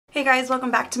Hey guys, welcome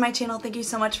back to my channel. Thank you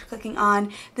so much for clicking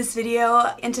on this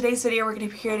video. In today's video, we're going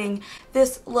to be creating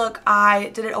this look. I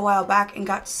did it a while back and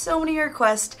got so many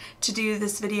requests to do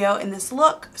this video in this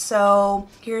look. So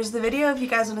here's the video. If you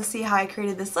guys want to see how I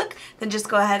created this look, then just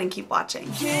go ahead and keep watching.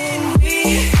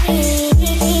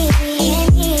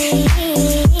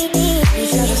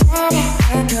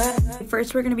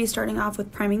 First, we're going to be starting off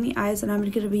with priming the eyes, and I'm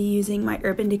going to be using my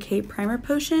Urban Decay Primer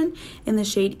Potion in the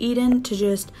shade Eden to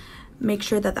just make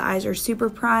sure that the eyes are super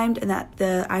primed and that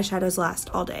the eyeshadows last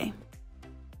all day.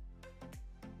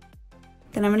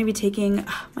 Then I'm going to be taking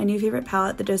my new favorite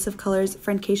palette, the Dose of Colors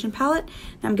Friendcation palette,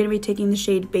 and I'm going to be taking the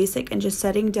shade Basic and just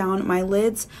setting down my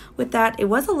lids with that. It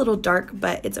was a little dark,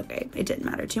 but it's okay. It didn't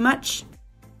matter too much.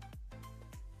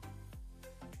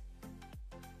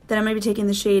 Then I'm going to be taking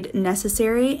the shade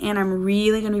Necessary, and I'm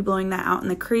really going to be blowing that out in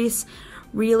the crease,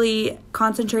 really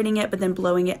concentrating it, but then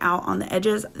blowing it out on the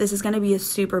edges. This is going to be a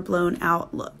super blown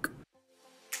out look.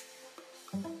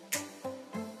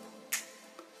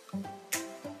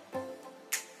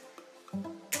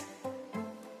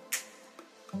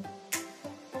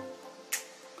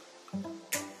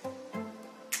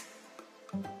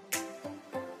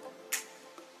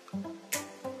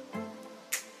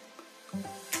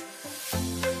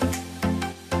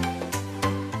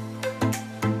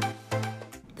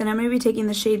 Then I'm going to be taking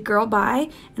the shade Girl Bye,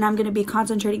 and I'm going to be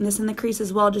concentrating this in the crease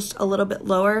as well, just a little bit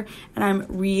lower, and I'm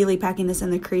really packing this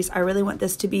in the crease. I really want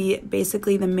this to be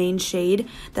basically the main shade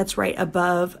that's right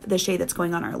above the shade that's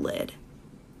going on our lid.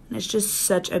 And it's just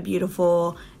such a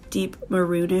beautiful, deep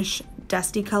maroonish,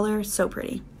 dusty color. So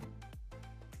pretty.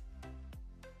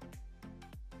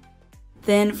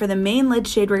 Then for the main lid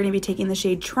shade, we're going to be taking the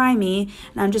shade Try Me,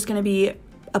 and I'm just going to be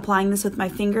applying this with my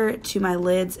finger to my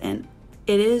lids, and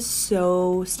it is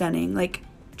so stunning. Like,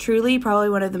 truly probably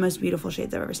one of the most beautiful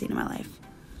shades I've ever seen in my life.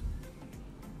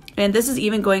 And this is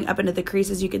even going up into the crease.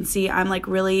 As you can see, I'm like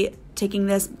really taking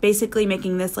this, basically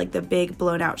making this like the big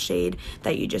blown out shade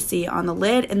that you just see on the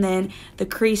lid, and then the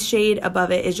crease shade above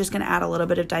it is just going to add a little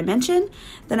bit of dimension.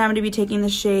 Then I'm going to be taking the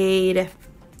shade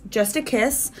Just a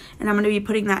Kiss, and I'm going to be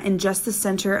putting that in just the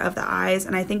center of the eyes,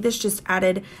 and I think this just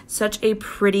added such a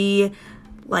pretty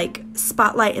like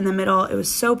spotlight in the middle. It was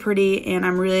so pretty, and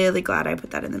I'm really glad I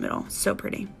put that in the middle. So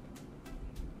pretty.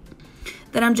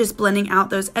 Then I'm just blending out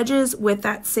those edges with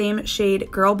that same shade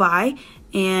Girl Bye,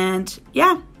 and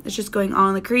yeah, it's just going all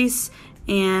in the crease,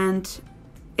 and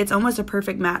it's almost a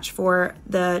perfect match for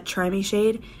the Try Me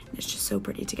shade. It's just so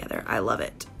pretty together. I love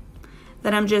it.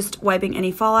 Then I'm just wiping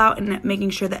any fallout and making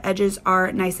sure the edges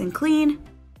are nice and clean.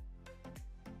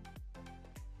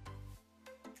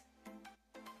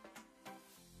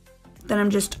 Then I'm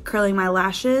just curling my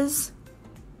lashes,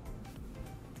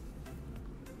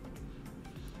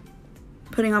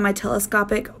 putting on my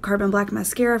telescopic carbon black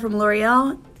mascara from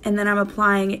L'Oreal, and then I'm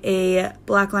applying a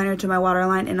black liner to my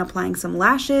waterline and applying some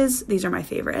lashes. These are my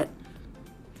favorite.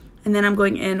 And then I'm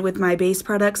going in with my base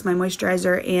products, my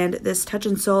moisturizer, and this Touch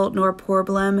in Sol Nor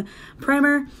Problem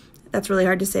primer. That's really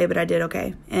hard to say, but I did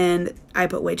okay. And I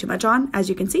put way too much on, as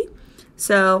you can see.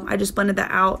 So I just blended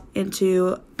that out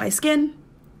into my skin.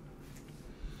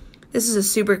 This is a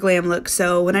super glam look,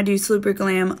 so when I do super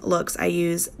glam looks, I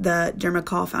use the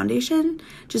Dermacol foundation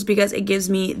just because it gives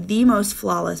me the most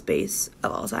flawless base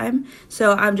of all time.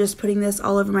 So I'm just putting this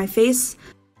all over my face.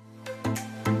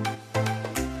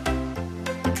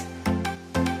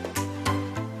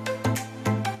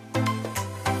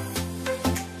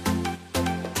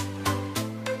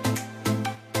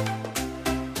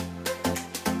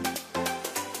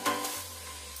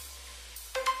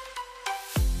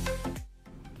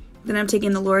 Then I'm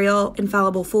taking the L'Oreal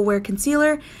Infallible Full Wear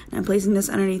Concealer, and I'm placing this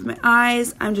underneath my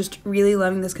eyes. I'm just really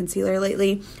loving this concealer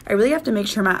lately. I really have to make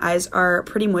sure my eyes are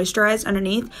pretty moisturized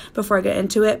underneath before I get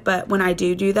into it, but when I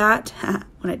do that,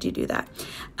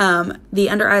 the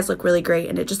under eyes look really great,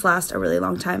 and it just lasts a really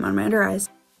long time on my under eyes.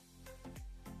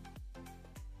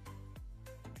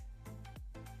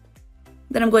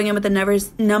 Then I'm going in with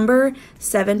the number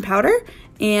 7 powder,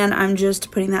 and I'm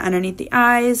just putting that underneath the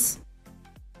eyes.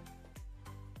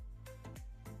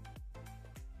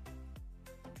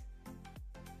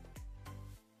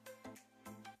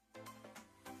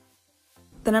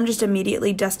 Then I'm just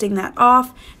immediately dusting that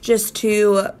off just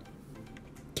to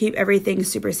keep everything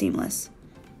super seamless.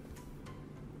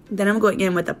 Then I'm going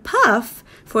in with a puff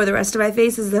for the rest of my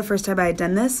face. This is the first time I had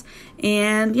done this.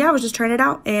 And yeah, I was just trying it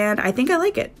out, and I think I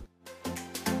like it.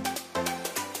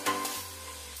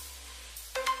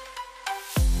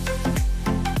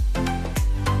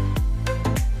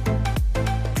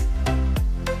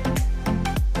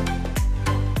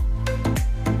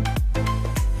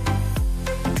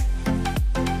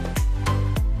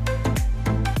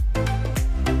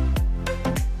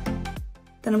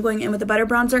 Then I'm going in with the Butter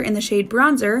Bronzer in the shade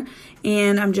Bronzer,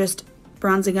 and I'm just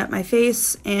bronzing up my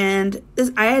face. And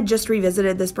I had just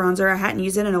revisited this bronzer. I hadn't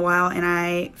used it in a while, and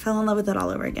I fell in love with it all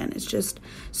over again. It's just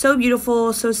so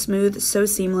beautiful, so smooth, so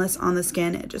seamless on the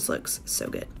skin. It just looks so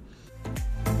good.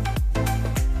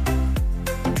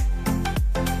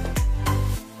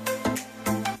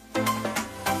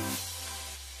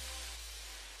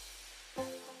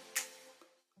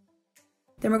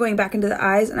 Then we're going back into the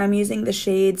eyes, and I'm using the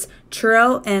shades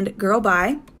Churro and Girl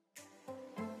Bye.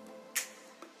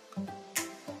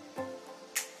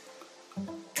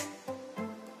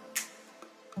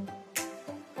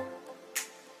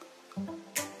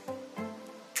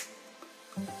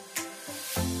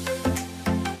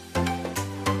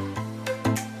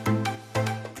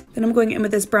 Then I'm going in with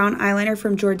this brown eyeliner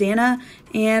from Jordana,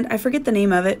 and I forget the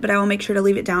name of it, but I will make sure to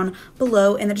leave it down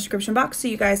below in the description box so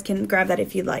you guys can grab that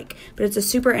if you'd like. But it's a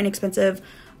super inexpensive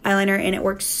eyeliner, and it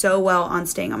works so well on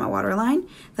staying on my waterline.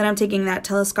 Then I'm taking that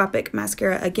telescopic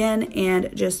mascara again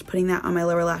and just putting that on my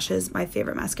lower lashes, my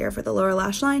favorite mascara for the lower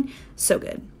lash line. So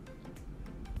good.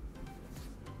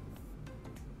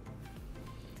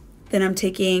 Then I'm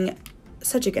taking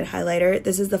such a good highlighter.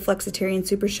 This is the Flexitarian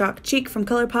Super Shock Cheek from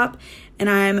ColourPop, and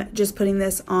I'm just putting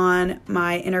this on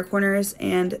my inner corners,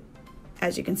 and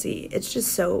as you can see, it's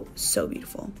just so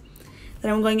beautiful.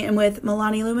 Then I'm going in with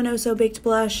Milani Luminoso Baked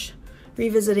Blush,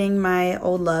 revisiting my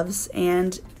old loves,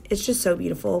 and it's just so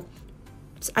beautiful.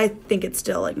 I think it's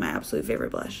still like my absolute favorite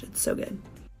blush. It's so good.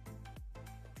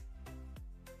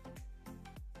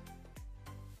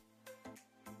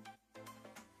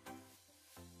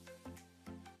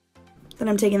 Then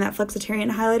I'm taking that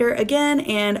Flexitarian highlighter again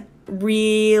and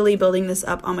really building this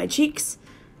up on my cheeks.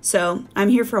 So I'm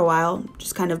here for a while,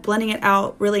 just kind of blending it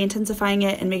out, really intensifying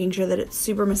it, and making sure that it's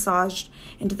super massaged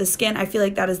into the skin. I feel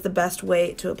like that is the best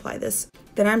way to apply this.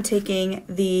 Then I'm taking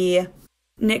the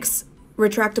NYX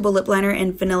retractable lip liner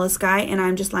in Vanilla Sky, and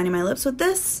I'm just lining my lips with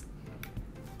this.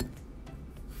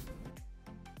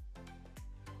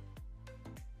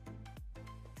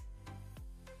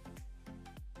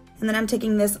 And then I'm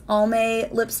taking this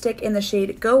Almay lipstick in the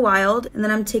shade Go Wild. And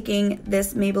then I'm taking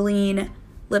this Maybelline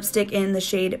lipstick in the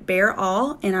shade Bare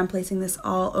All. And I'm placing this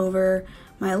all over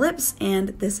my lips.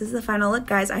 And this is the final look,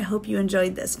 guys. I hope you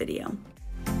enjoyed this video.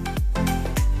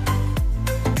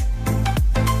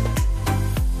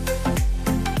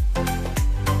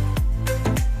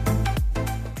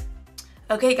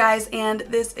 Okay guys, and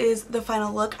this is the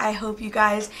final look. I hope you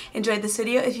guys enjoyed this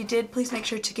video. If you did, please make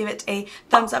sure to give it a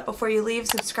thumbs up before you leave.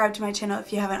 Subscribe to my channel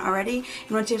if you haven't already.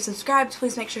 And once you have subscribed,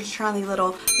 please make sure to turn on the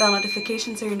little bell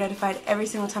notification so you're notified every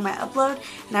single time I upload.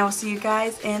 And I will see you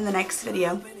guys in the next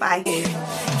video. Bye.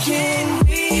 Can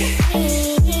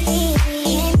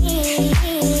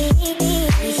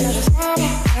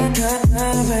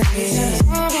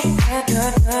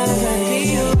we